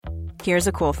Here's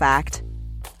a cool fact.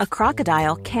 A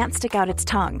crocodile can't stick out its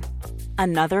tongue.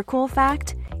 Another cool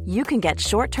fact, you can get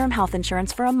short-term health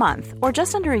insurance for a month or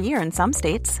just under a year in some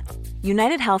states.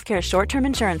 United Healthcare short-term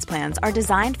insurance plans are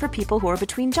designed for people who are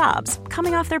between jobs,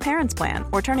 coming off their parents' plan,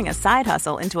 or turning a side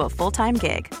hustle into a full-time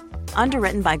gig.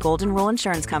 Underwritten by Golden Rule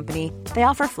Insurance Company, they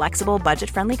offer flexible,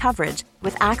 budget-friendly coverage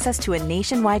with access to a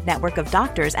nationwide network of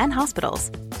doctors and hospitals.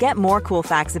 Get more cool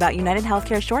facts about United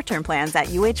Healthcare short-term plans at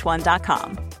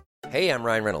uh1.com. Hey, I'm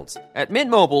Ryan Reynolds. At Mint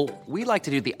Mobile, we like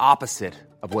to do the opposite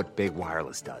of what Big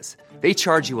Wireless does. They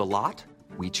charge you a lot,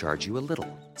 we charge you a little.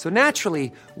 So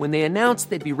naturally, when they announced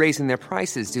they'd be raising their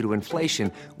prices due to inflation,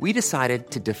 we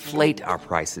decided to deflate our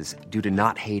prices due to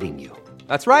not hating you.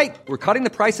 That's right. We're cutting the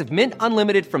price of Mint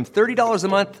Unlimited from $30 a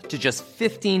month to just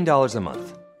 $15 a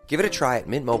month. Give it a try at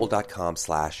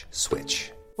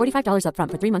mintmobile.com/switch. $45 up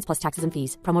front for 3 months plus taxes and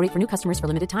fees. Promo rate for new customers for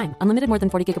limited time. Unlimited more than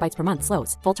 40 gigabytes per month.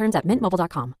 Slows full terms at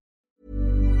mintmobile.com.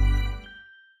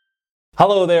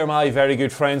 Hello there, my very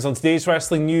good friends. On today's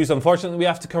wrestling news, unfortunately, we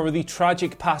have to cover the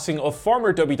tragic passing of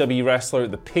former WWE wrestler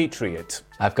The Patriot.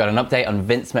 I've got an update on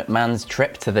Vince McMahon's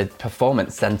trip to the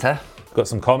Performance Center. Got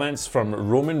some comments from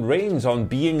Roman Reigns on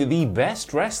being the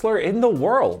best wrestler in the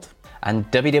world. And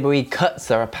WWE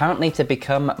cuts are apparently to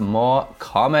become more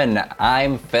common.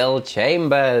 I'm Phil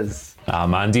Chambers.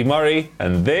 I'm Andy Murray,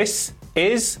 and this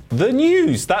is the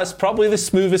news. That's probably the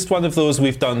smoothest one of those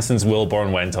we've done since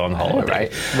Wilborn went on holiday.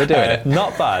 Right, we're doing it.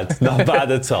 Not bad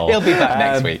at all. He'll be back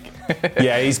next week.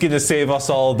 Yeah, he's going to save us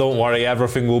all. Don't worry,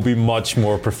 everything will be much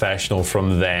more professional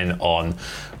from then on.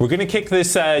 We're going to kick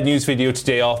this news video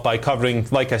today off by covering,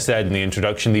 like I said in the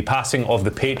introduction, the passing of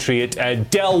the Patriot,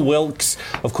 Del Wilkes,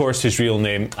 of course his real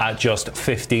name, at just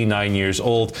 59 years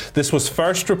old. This was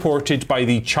first reported by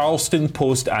the Charleston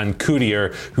Post and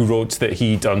Courier, who wrote that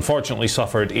he'd unfortunately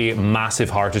suffered a massive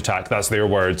heart attack, that's their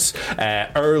words,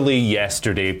 early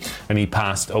yesterday, and he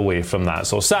passed away from that.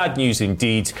 So sad news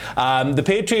indeed. The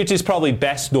Patriot is probably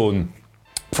best known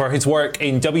for his work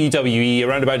in WWE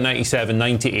around about 97,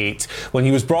 98, when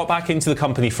he was brought back into the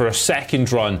company for a second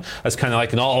run as kind of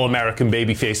like an all-American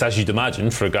babyface, as you'd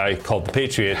imagine, for a guy called the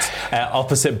Patriot,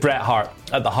 opposite Bret Hart,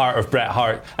 at the height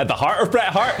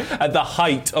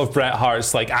of Bret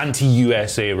Hart's like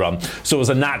anti-USA run. So it was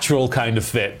a natural kind of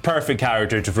fit, perfect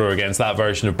character to throw against that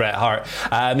version of Bret Hart.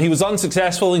 He was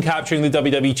unsuccessful in capturing the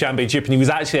WWE Championship, and he was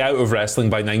actually out of wrestling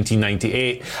by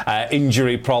 1998.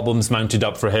 Injury problems mounted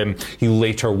up for him. He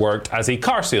later worked as a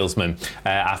car salesman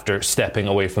after stepping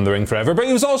away from the ring forever. But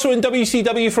he was also in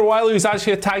WCW for a while. He was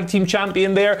actually a tag team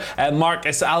champion there.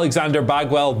 Marcus Alexander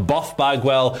Bagwell, Buff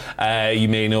Bagwell, you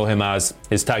may know him as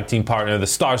his tag team partner, the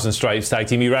Stars and Stripes tag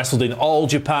team. He wrestled in all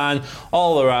Japan,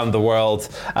 all around the world.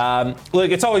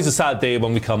 Look, it's always a sad day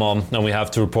when we come on and we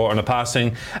have to report on a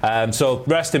passing. So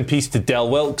rest in peace to Del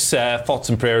Wilkes. Thoughts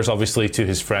and prayers, obviously, to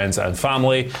his friends and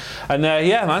family. And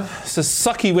yeah, man, it's a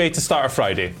sucky way to start a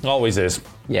Friday. Always is.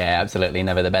 Yeah, absolutely.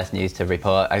 Never the best news to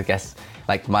report. I guess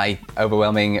like my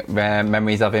overwhelming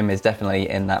memories of him is definitely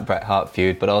in that Bret Hart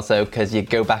feud, but also because you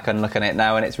go back and look at it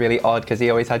now and it's really odd because he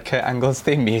always had Kurt Angle's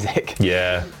theme music.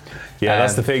 Yeah,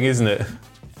 that's the thing, isn't it?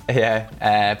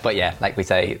 Yeah, but yeah, like we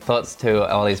say, thoughts to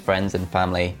all his friends and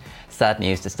family. Sad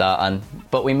news to start on,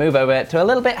 but we move over to a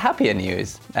little bit happier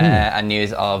news, and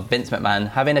news of Vince McMahon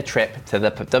having a trip to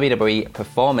the WWE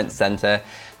Performance Center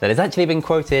that has actually been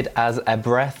quoted as a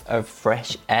breath of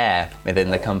fresh air within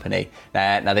the company.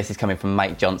 Now this is coming from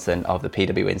Mike Johnson of the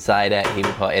PW Insider. He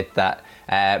reported that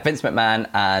Vince McMahon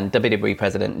and WWE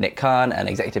President Nick Khan and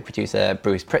executive producer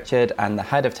Bruce Pritchard and the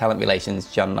head of talent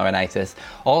relations John Laurinaitis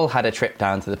all had a trip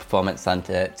down to the Performance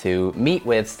Center to meet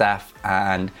with staff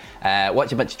and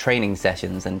watch a bunch of training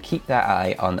sessions and keep their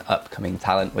eye on upcoming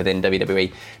talent within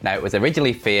WWE. Now, it was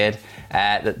originally feared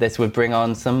that this would bring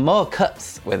on some more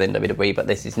cuts within WWE, but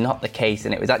this is not the case,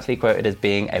 and it was actually quoted as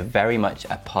being a very much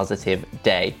a positive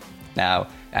day. Now,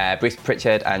 Bruce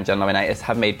Pritchard and John Laurinaitis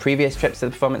have made previous trips to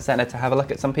the Performance Center to have a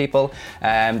look at some people,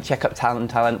 check up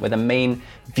talent with a main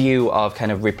view of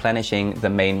kind of replenishing the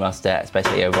main roster,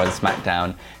 especially over on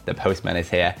SmackDown. The Postman is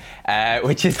here,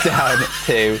 which is down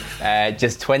to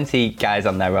just 20 guys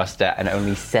on their roster and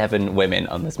only 7 women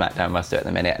on the SmackDown roster at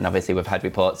the minute. And obviously we've had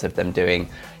reports of them doing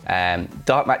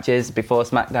dark matches before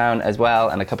SmackDown as well,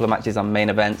 and a couple of matches on main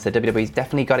events. So WWE's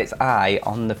definitely got its eye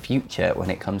on the future when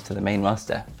it comes to the main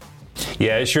roster.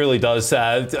 Yeah, it surely does.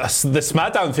 The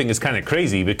SmackDown thing is kind of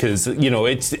crazy because,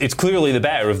 it's clearly the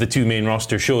better of the two main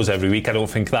roster shows every week. I don't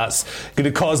think that's going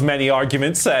to cause many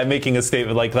arguments making a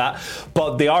statement like that.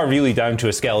 But they are really down to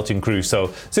a skeleton crew.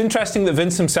 So it's interesting that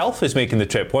Vince himself is making the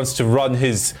trip, wants to run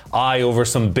his eye over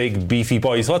some big, beefy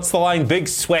boys. What's the line? Big,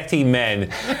 sweaty men.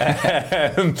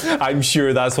 I'm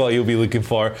sure that's what he'll be looking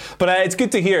for. But it's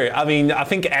good to hear. I mean, I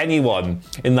think anyone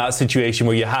in that situation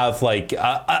where you have like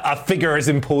a figure as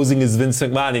imposing as Vince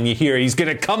McMahon and you hear he's going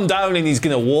to come down and he's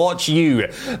going to watch you,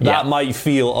 that might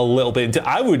feel a little bit...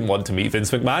 I wouldn't want to meet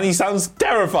Vince McMahon. He sounds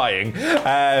terrifying.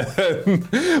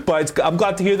 But I'm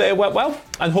glad to hear that it went well,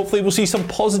 and hopefully we'll see some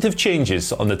positive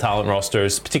changes on the talent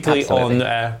rosters, particularly on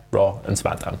Raw and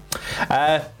SmackDown.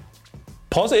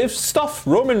 Positive stuff.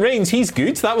 Roman Reigns, he's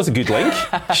good. That was a good link.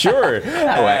 Sure.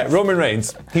 Roman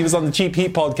Reigns, he was on the Cheap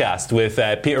Heat podcast with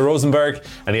Peter Rosenberg,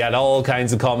 and he had all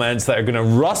kinds of comments that are going to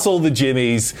rustle the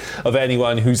jimmies of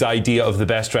anyone whose idea of the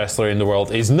best wrestler in the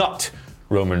world is not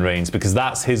Roman Reigns, because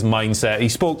that's his mindset. He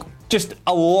spoke just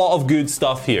a lot of good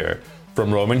stuff here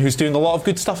from Roman, who's doing a lot of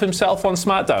good stuff himself on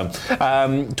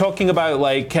SmackDown, talking about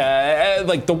like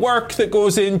the work that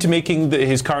goes into making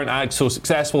his current act so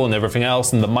successful and everything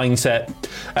else, and the mindset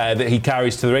that he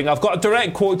carries to the ring. I've got a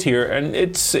direct quote here, and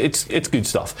it's good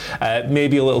stuff.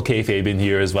 Maybe a little kayfabe in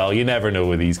here as well. You never know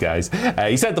with these guys.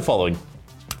 He said the following.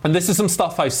 And this is some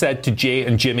stuff I've said to Jay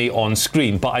and Jimmy on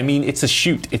screen, but I mean, it's a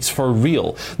shoot. It's for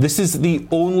real. This is the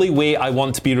only way I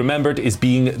want to be remembered, is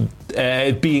being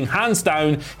hands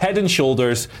down, head and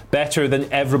shoulders better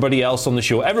than everybody else on the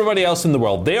show, everybody else in the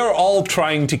world. They are all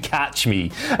trying to catch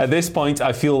me. At this point,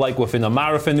 I feel like within a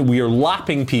marathon, we are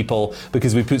lapping people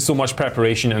because we put so much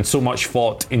preparation and so much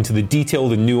thought into the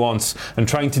detail and nuance and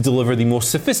trying to deliver the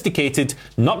most sophisticated,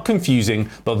 not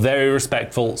confusing, but very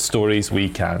respectful stories we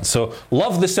can. So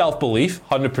love the self-belief,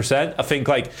 100%. I think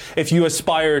like if you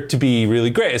aspire to be really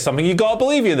great at something, you gotta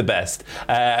believe you're the best.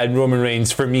 And Roman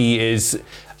Reigns for me is,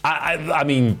 I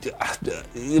mean,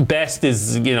 best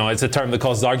is, it's a term that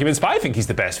causes arguments, but I think he's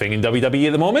the best thing in WWE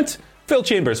at the moment. Phil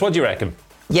Chambers, what do you reckon?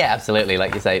 Yeah, absolutely.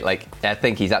 Like you say, I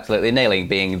think he's absolutely nailing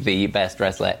being the best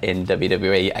wrestler in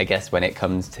WWE. I guess when it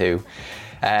comes to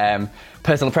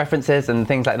personal preferences and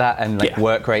things like that, and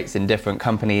work rates in different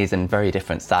companies and very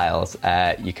different styles,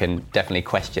 you can definitely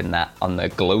question that on the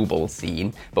global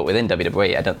scene. But within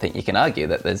WWE, I don't think you can argue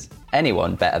that there's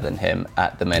anyone better than him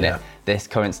at the minute. This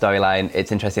current storyline,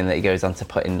 it's interesting that he goes on to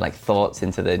put in thoughts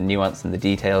into the nuance and the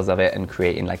details of it, and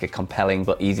creating a compelling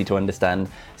but easy to understand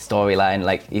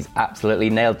storyline. He's absolutely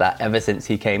nailed that ever since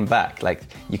he came back.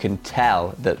 You can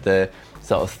tell that the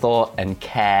sort of thought and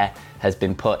care has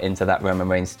been put into that Roman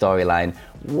Reigns storyline,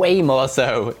 way more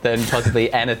so than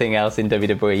possibly anything else in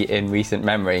WWE in recent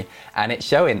memory. And it's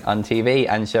showing on TV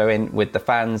and showing with the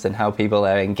fans, and how people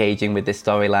are engaging with this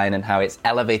storyline and how it's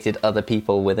elevated other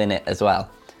people within it as well.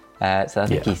 So I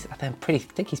think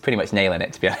he's pretty much nailing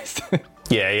it, to be honest.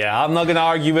 Yeah, I'm not going to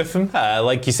argue with him.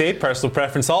 Like you say, personal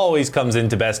preference always comes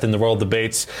into best in the world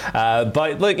debates.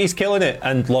 But look, he's killing it,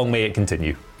 and long may it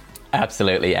continue.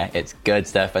 Absolutely, yeah. It's good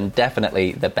stuff, and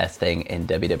definitely the best thing in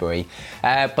WWE.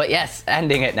 But yes,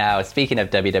 ending it now. Speaking of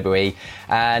WWE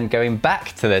and going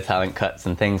back to the talent cuts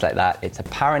and things like that, it's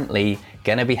apparently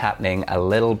going to be happening a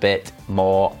little bit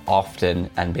more often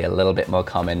and be a little bit more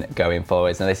common going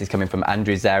forwards. Now, this is coming from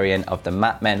Andrew Zarian of the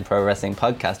Mat Men Pro Wrestling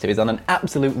Podcast, who is on an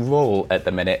absolute roll at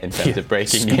the minute in terms of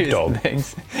breaking news and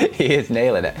things. He is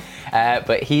nailing it.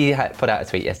 But he put out a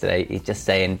tweet yesterday. He's just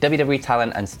saying, WWE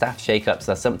talent and staff shakeups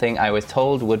are something I was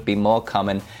told would be more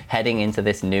common heading into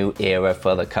this new era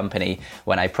for the company.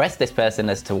 When I pressed this person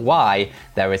as to why,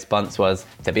 their response was,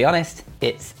 to be honest,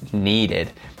 it's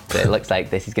needed. So it looks like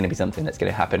this is going to be something that's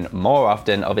going to happen more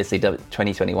often. Obviously,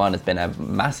 2021 has been a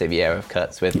massive year of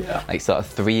cuts with sort of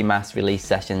 3 mass release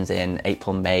sessions in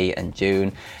April, May and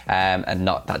June. And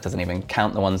that doesn't even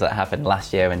count the ones that happened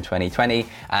last year in 2020,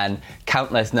 and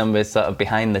countless numbers sort of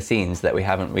behind the scenes that we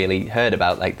haven't really heard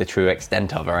about, like the true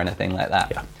extent of or anything like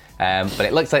that. But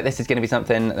it looks like this is going to be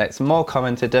something that's more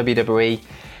common to WWE.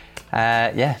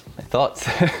 Thoughts?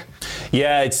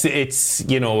 Yeah, it's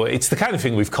the kind of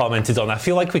thing we've commented on. I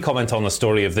feel like we comment on a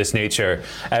story of this nature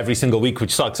every single week,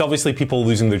 which sucks. Obviously, people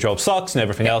losing their job sucks and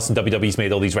everything else, and WWE's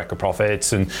made all these record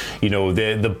profits, and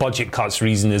the budget cuts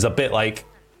reason is a bit like,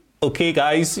 okay,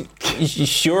 guys,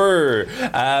 sure,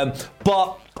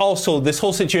 but also, this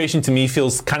whole situation to me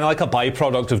feels kind of like a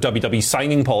byproduct of WWE's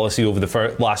signing policy over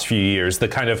the last few years. The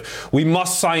kind of, we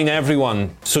must sign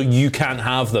everyone so you can't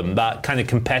have them. That kind of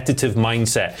competitive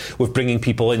mindset with bringing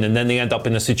people in, and then they end up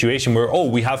in a situation where,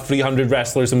 we have 300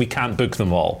 wrestlers and we can't book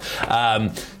them all.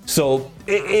 So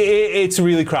it's a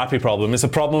really crappy problem. It's a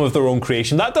problem of their own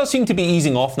creation. That does seem to be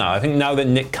easing off now. I think now that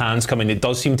Nick Khan's come in, it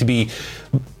does seem to be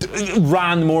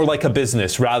ran more like a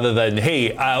business rather than,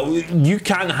 hey, you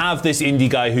can't have this indie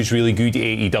guy who's really good at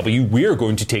AEW. We're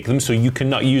going to take them so you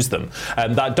cannot use them.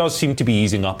 That does seem to be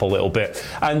easing up a little bit.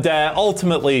 And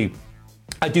ultimately,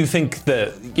 I do think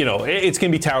that, it's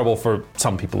going to be terrible for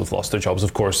some people who've lost their jobs,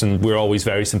 of course, and we're always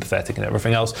very sympathetic and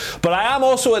everything else. But I am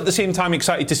also at the same time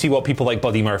excited to see what people like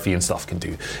Buddy Murphy and stuff can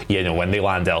do, when they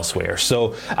land elsewhere.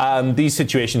 So these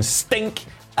situations stink.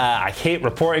 I hate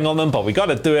reporting on them, but we got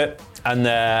to do it. And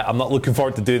I'm not looking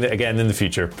forward to doing it again in the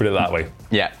future, put it that way.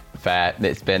 Yeah, fair.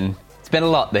 It's been a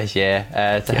lot this year.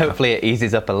 Hopefully it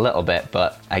eases up a little bit.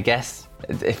 But I guess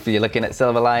if you're looking at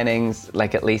silver linings,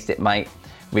 at least it might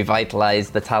revitalize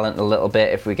the talent a little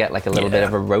bit if we get a little bit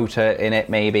of a rotor in it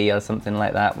maybe or something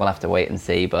like that. We'll have to wait and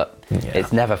see, but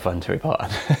it's never fun to report on.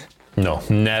 No,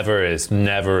 never is.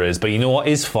 But you know what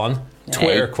is fun?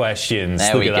 Twitter questions.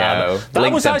 There we go.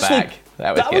 That was actually back.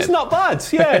 That was not bad.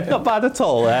 Yeah, not bad at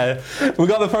all. We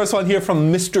got the first one here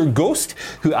from Mr. Ghost,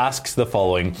 who asks the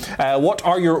following. What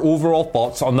are your overall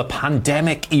thoughts on the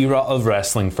pandemic era of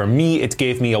wrestling? For me, it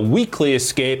gave me a weekly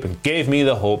escape and gave me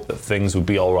the hope that things would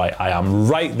be all right. I am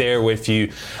right there with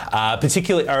you.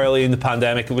 Particularly early in the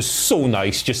pandemic, it was so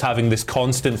nice just having this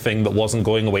constant thing that wasn't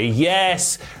going away.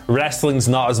 Yes, wrestling's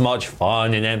not as much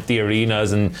fun in empty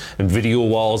arenas and video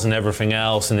walls and everything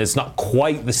else, and it's not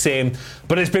quite the same,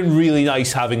 but it's been really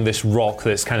nice having this rock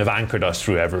that's kind of anchored us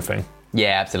through everything.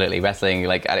 Yeah, absolutely. Wrestling,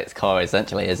 at its core,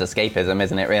 essentially is escapism,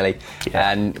 isn't it, really?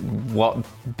 Yeah. And what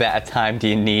better time do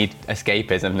you need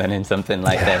escapism than in something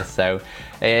like this? So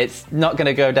it's not going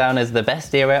to go down as the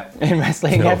best era in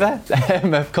wrestling ever.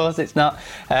 Of course it's not.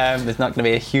 There's not going to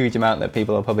be a huge amount that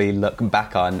people will probably look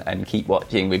back on and keep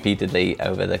watching repeatedly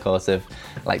over the course of,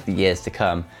 the years to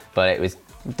come. But it was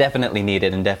definitely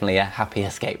needed and definitely a happy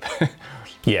escape.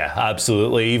 Yeah,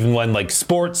 absolutely. Even when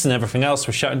sports and everything else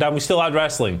were shutting down, we still had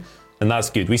wrestling. And that's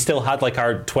good. We still had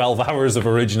our 12 hours of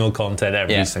original content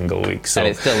every single week. So, and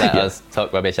it still let us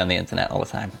talk rubbish on the internet all the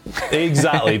time.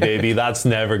 Exactly, baby. That's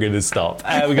never going to stop.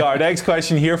 We got our next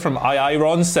question here from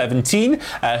Iron17,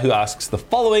 who asks the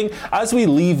following. As we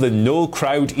leave the no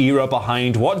crowd era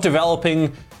behind, what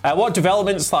development /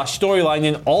 storyline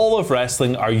in all of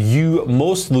wrestling are you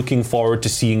most looking forward to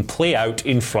seeing play out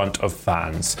in front of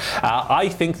fans? I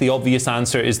think the obvious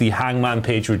answer is the Hangman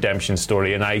Page redemption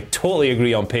story, and I totally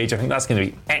agree on Page. I think that's going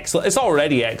to be excellent. It's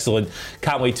already excellent.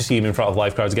 Can't wait to see him in front of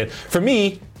live crowds again. For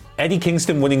me, Eddie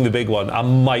Kingston winning the big one, I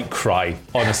might cry.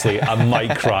 Honestly, I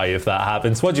might cry if that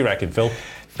happens. What do you reckon, Phil?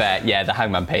 Fair. Yeah, the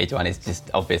Hangman Page one is just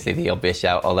obviously the obvious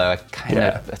shout, although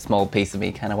a small piece of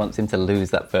me kind of wants him to lose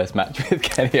that first match with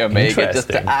Kenny Omega just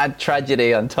to add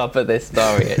tragedy on top of this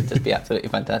story. It'd just be absolutely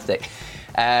fantastic.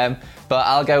 But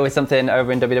I'll go with something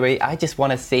over in WWE. I just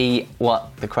want to see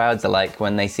what the crowds are like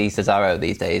when they see Cesaro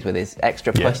these days with his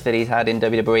extra push that he's had in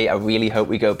WWE. I really hope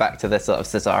we go back to the sort of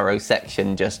Cesaro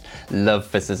section, just love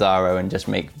for Cesaro, and just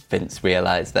make Vince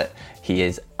realize that he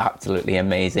is absolutely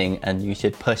amazing and you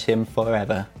should push him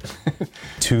forever.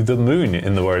 To the moon,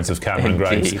 in the words of Cameron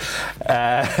Grimes.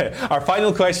 Our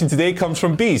final question today comes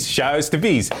from Bees. Shout outs to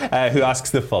Bees, who asks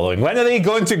the following. When are they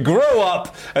going to grow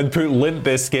up and put Limp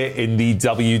Bizkit in the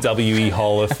WWE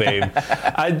Hall of Fame?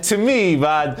 And to me,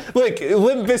 man, look,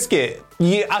 Limp Bizkit,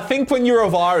 I think when you're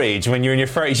of our age, when you're in your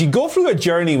 30s, you go through a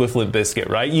journey with Limp Bizkit,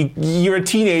 right? You're a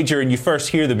teenager and you first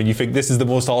hear them and you think this is the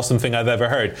most awesome thing I've ever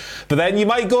heard. But then you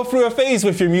might go through a phase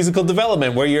with your musical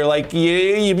development where you're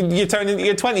you turn into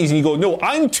your 20s and you go, no,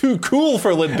 I'm too cool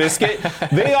for Limp Bizkit.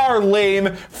 They are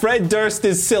lame. Fred Durst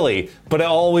is silly. But it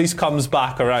always comes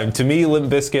back around. To me, Limp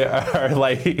Bizkit are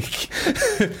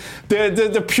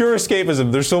the pure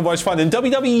escapism. They're so much fun. And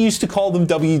WWE used to call them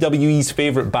WWE's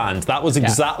favorite band. That was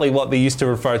exactly what they used to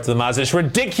refer to them as. It's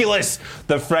ridiculous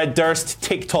that Fred Durst,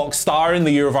 TikTok star in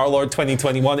the year of our Lord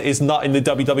 2021, is not in the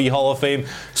WWE Hall of Fame.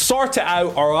 Sort it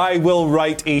out, or I will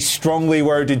write a strongly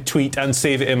worded tweet and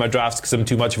save it in my drafts because I'm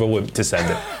too much of a wimp to send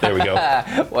it. There we go.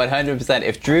 100%.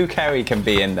 If Drew Carey can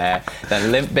be in there,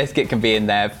 then Limp Bizkit can be in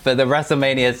there for the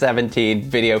WrestleMania 17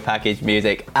 video package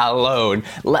music alone,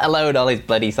 let alone all his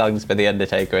bloody songs for The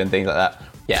Undertaker and things like that.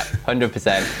 Yeah,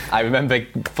 100%. I remember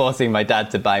forcing my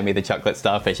dad to buy me the Chocolate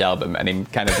Starfish album and him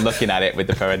kind of looking at it with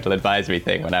the parental advisory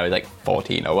thing when I was like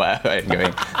 14 or whatever and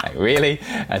going, like, really?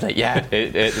 I was like, yeah,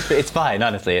 it's fine,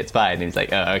 honestly, it's fine. And he's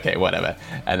like, oh, okay, whatever.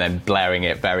 And then blaring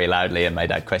it very loudly and my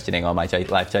dad questioning all my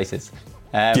life choices.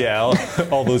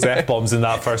 All those F-bombs in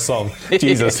that first song.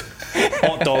 Jesus.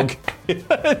 Hot dog.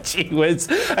 Gee whiz.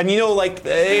 And like,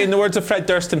 in the words of Fred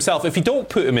Durst himself, if you don't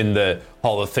put him in the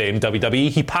Hall of Fame, WWE,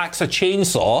 he packs a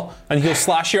chainsaw and he'll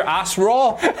slash your ass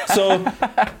raw. So,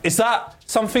 is that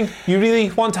something you really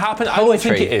want to happen? Poetry. I don't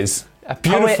think it is. A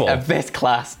Beautiful. poet of this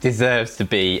class deserves to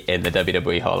be in the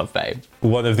WWE Hall of Fame.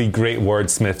 One of the great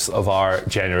wordsmiths of our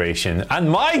generation. And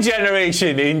my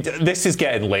generation! This is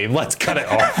getting lame. Let's cut it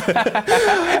off.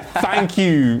 Thank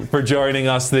you for joining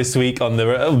us this week on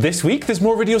this week? There's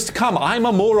more videos to come. I'm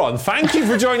a moron. Thank you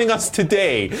for joining us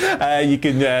today. You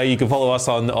can follow us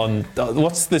on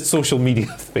what's the social media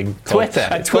thing called?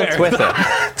 Twitter. Twitter. Twitter.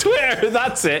 Twitter,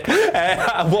 that's it.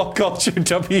 What Culture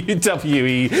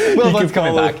WWE. Wilborn's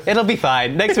coming back. It'll be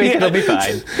fine. Next week it'll be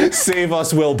fine. Save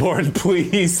us, Wilborn,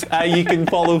 please. You can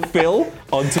follow Phil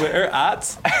on Twitter at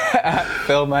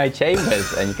Phil Murray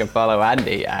Chambers, and you can follow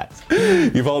Andy at.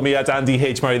 You follow me at Andy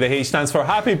H. Murray. The H stands for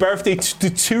happy birthday to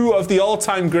two of the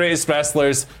all-time greatest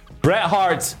wrestlers, Bret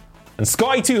Hart and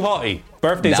Scotty 2 Hotty.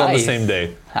 Birthdays on the same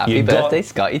day. Happy birthday,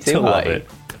 Scotty 2 Hotty.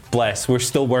 Bless. We're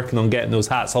still working on getting those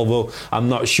hats, although I'm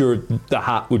not sure the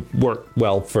hat would work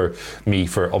well for me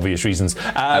for obvious reasons.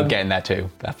 I'm getting that too.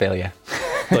 I feel you.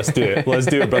 Let's do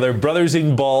it, brother. Brothers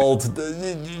in bald,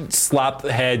 slap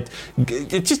the head.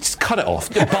 Just cut it off.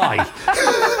 Bye.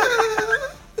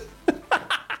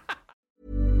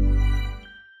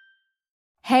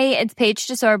 Hey, it's Paige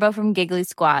DeSorbo from Giggly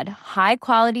Squad. High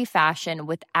quality fashion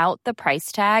without the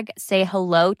price tag. Say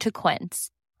hello to Quince.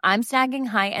 I'm snagging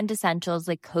high-end essentials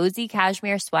like cozy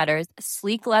cashmere sweaters,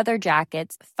 sleek leather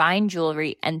jackets, fine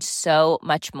jewelry, and so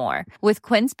much more. With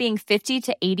Quince being 50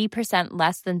 to 80%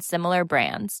 less than similar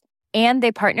brands. And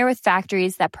they partner with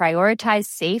factories that prioritize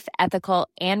safe, ethical,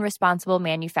 and responsible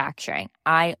manufacturing.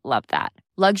 I love that.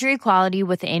 Luxury quality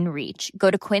within reach. Go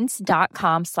to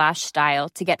quince.com/style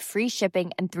to get free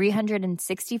shipping and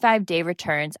 365-day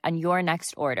returns on your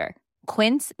next order.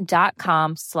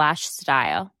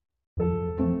 Quince.com/style.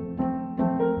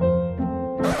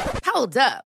 Hold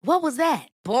up. What was that?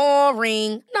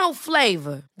 Boring. No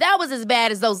flavor. That was as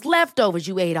bad as those leftovers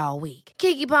you ate all week.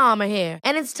 Keke Palmer here.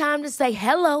 And it's time to say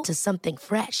hello to something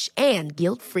fresh and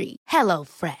guilt-free. Hello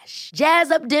Fresh.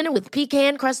 Jazz up dinner with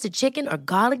pecan-crusted chicken or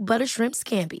garlic butter shrimp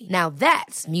scampi. Now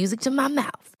that's music to my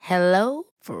mouth. Hello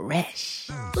Fresh.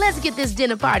 Let's get this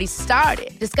dinner party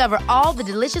started. Discover all the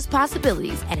delicious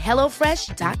possibilities at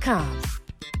HelloFresh.com.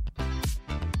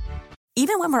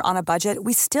 Even when we're on a budget,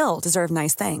 we still deserve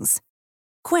nice things.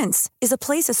 Quince is a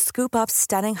place to scoop up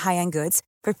stunning high-end goods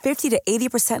for 50 to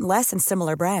 80% less than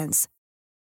similar brands.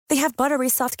 They have buttery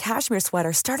soft cashmere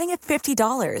sweaters starting at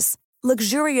 $50,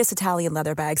 luxurious Italian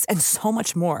leather bags, and so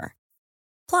much more.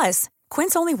 Plus,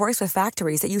 Quince only works with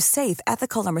factories that use safe,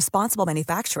 ethical, and responsible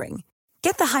manufacturing.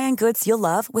 Get the high-end goods you'll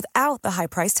love without the high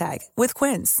price tag with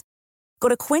Quince. Go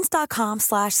to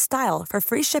quince.com/style for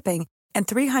free shipping and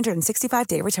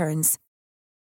 365-day returns.